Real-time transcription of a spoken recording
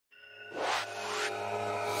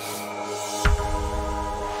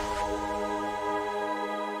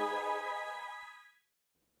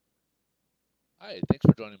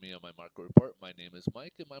Thanks for joining me on my market report. My name is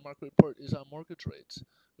Mike, and my market report is on mortgage rates.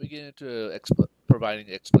 We get into providing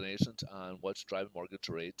explanations on what's driving mortgage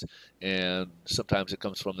rates, and sometimes it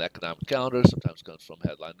comes from the economic calendar, sometimes it comes from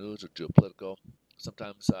headline news or geopolitical.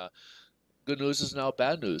 Sometimes good news is now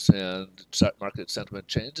bad news, and stock market sentiment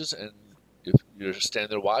changes, and if you're standing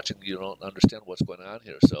there watching, you don't understand what's going on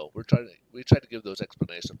here. So we try to give those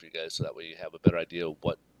explanations for you guys, so that way you have a better idea of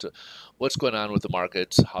what's going on with the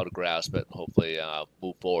markets, how to grasp it, and hopefully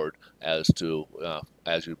move forward as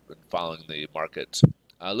you've been following the markets.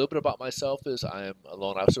 A little bit about myself is I am a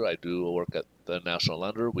loan officer. I do work at the National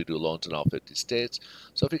Lender. We do loans in all 50 states.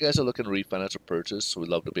 So if you guys are looking to refinance or purchase, we'd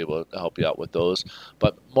love to be able to help you out with those.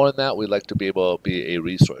 But more than that, we'd like to be able to be a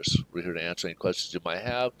resource. We're here to answer any questions you might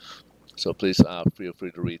have. So please feel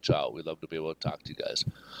free to reach out. We'd love to be able to talk to you guys.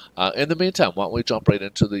 In the meantime, why don't we jump right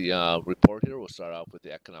into the report here? We'll start off with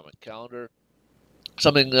the economic calendar.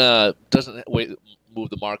 Something doesn't move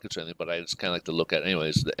the markets or anything, but I just kind of like to look at it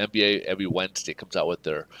anyways. The MBA every Wednesday comes out with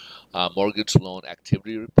their mortgage loan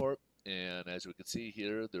activity report, and as we can see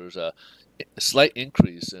here, there's a slight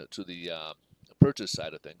increase to the purchase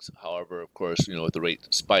side of things. However, of course, with the rate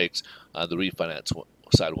spikes, the refinance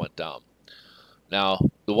side went down. Now,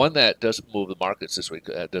 the one that doesn't move the markets this week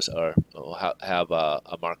have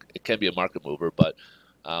a market. It can be a market mover, but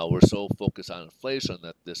we're so focused on inflation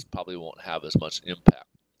that this probably won't have as much impact.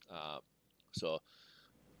 So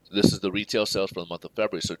this is the retail sales for the month of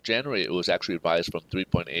February. So January, it was actually revised from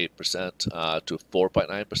 3.8% to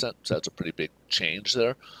 4.9%. So that's a pretty big change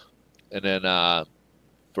there. And then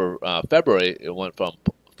for February, it went from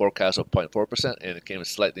forecast of 0.4%, and it came in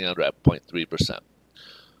slightly under at 0.3%.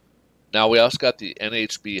 Now we also got the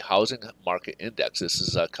NHB Housing Market Index. This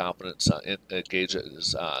is confidence. It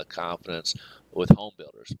gauges confidence with home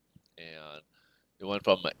builders, and it went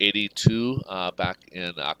from 82 back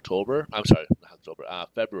in October. I'm sorry,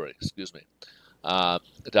 February. Excuse me.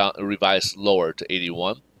 Down revised lower to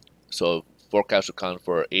 81. So forecast would count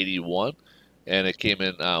for 81, and it came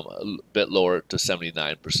in a bit lower to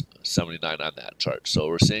 79 on that chart. So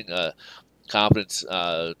we're seeing confidence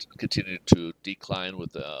continue to decline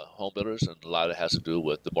with the home builders, and a lot of it has to do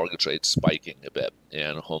with the mortgage rates spiking a bit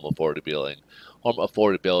and home affordability. Home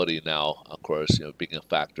affordability now, of course, being a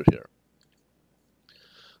factor here.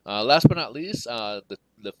 Last but not least,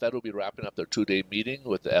 the Fed will be wrapping up their two-day meeting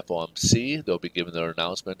with the FOMC. They'll be giving their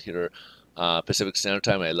announcement here Pacific Standard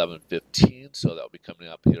Time at 11:15, so that will be coming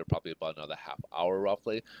up here probably about another half hour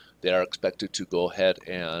roughly. They are expected to go ahead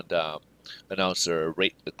and announce their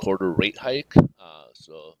quarter rate hike.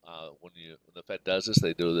 When the Fed does this,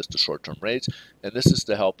 they do this to short-term rates, and this is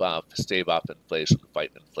to help stave off inflation,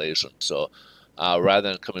 fight inflation. So rather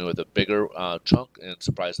than coming with a bigger chunk and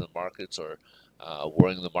surprising the markets or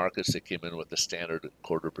worrying the markets, they came in with a standard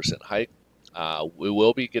 0.25% hike. We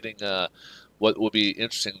will be getting what will be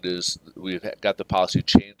interesting is we've got the policy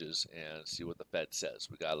changes and see what the Fed says.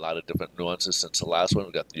 We got a lot of different nuances since the last one.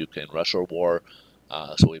 We got the Ukraine-Russia war.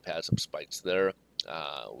 So we've had some spikes there.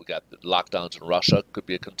 We got the lockdowns in Russia could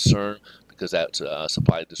be a concern because that's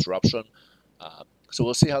supply disruption. So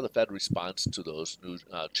we'll see how the Fed responds to those new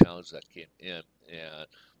challenges that came in, and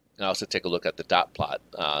also take a look at the dot plot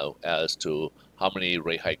as to how many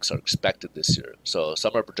rate hikes are expected this year. So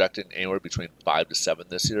some are projecting anywhere between 5 to 7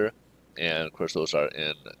 this year, and of course those are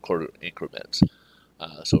in quarter increments.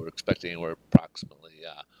 So we're expecting anywhere approximately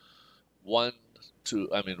 1%,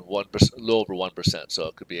 a little over 1%. So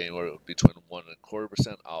it could be anywhere between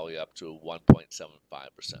 1.25% all the way up to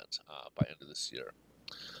 1.75% by end of this year.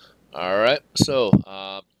 All right, so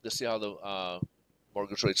let's see how the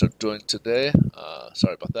mortgage rates are doing today.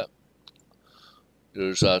 Sorry about that.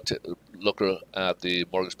 There's a look at the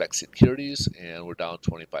mortgage-backed securities, and we're down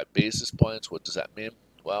 25 basis points. What does that mean?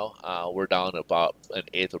 Well, we're down about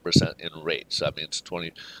 1/8% in rate. So that means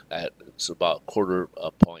it's about a quarter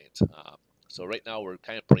a point. So right now we're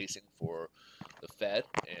kind of bracing for the Fed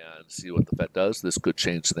and see what the Fed does. This could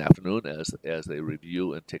change in the afternoon as they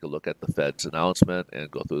review and take a look at the Fed's announcement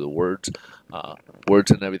and go through the words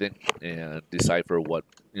and everything, and decipher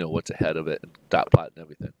what's ahead of it and dot plot and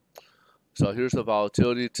everything. So here's the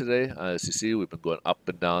volatility today. As you see, we've been going up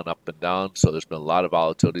and down, up and down. So there's been a lot of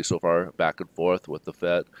volatility so far, back and forth with the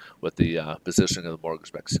Fed, with the positioning of the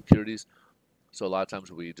mortgage-backed securities. So a lot of times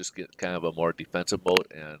we just get kind of a more defensive mode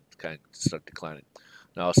and kind of start declining.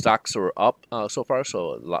 Now stocks are up so far,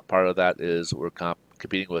 so part of that is we're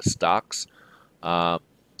competing with stocks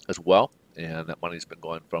as well, and that money's been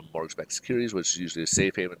going from mortgage-backed securities, which is usually a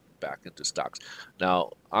safe haven, back into stocks.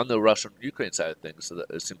 Now on the Russian-Ukraine side of things, so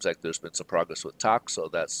it seems like there's been some progress with talks, so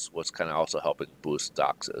that's what's kind of also helping boost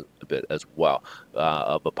stocks a bit as well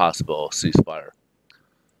of a possible ceasefire.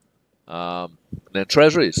 And then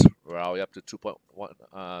treasuries, we're all the way up to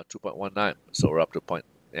 2.19. So we're up to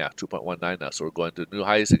 2.19 now. So we're going to new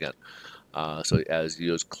highs again. So as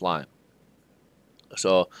yields climb.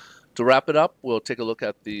 So to wrap it up, we'll take a look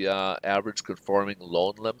at the average conforming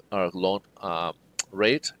loan limit or loan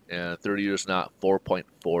rate, and 30 years now at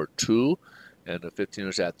 4.42, and the 15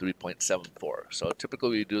 years at 3.74. So typically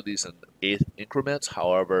we do these in eighth increments.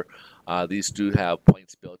 However, these do have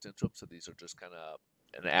points built into them, so these are just kind of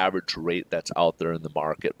an average rate that's out there in the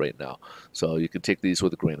market right now. So you can take these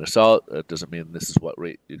with a grain of salt. It doesn't mean this is what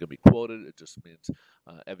rate you're going to be quoted. It just means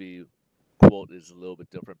every quote is a little bit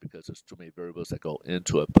different because there's too many variables that go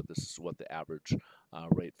into it, but this is what the average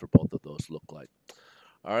rate for both of those look like.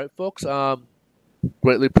 All right, folks.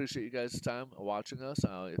 Greatly appreciate you guys' time watching us.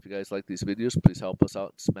 If you guys like these videos, please help us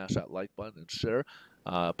out. Smash that like button and share.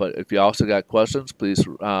 But if you also got questions, please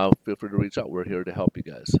feel free to reach out. We're here to help you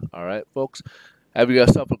guys. All right, folks. Have you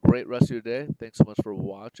guys have a great rest of your day. Thanks so much for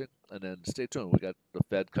watching. And then stay tuned. We got the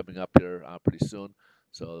Fed coming up here pretty soon.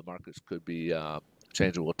 So the markets could be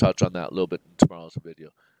changing. We'll touch on that a little bit in tomorrow's video.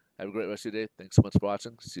 Have a great rest of your day. Thanks so much for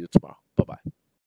watching. See you tomorrow. Bye-bye.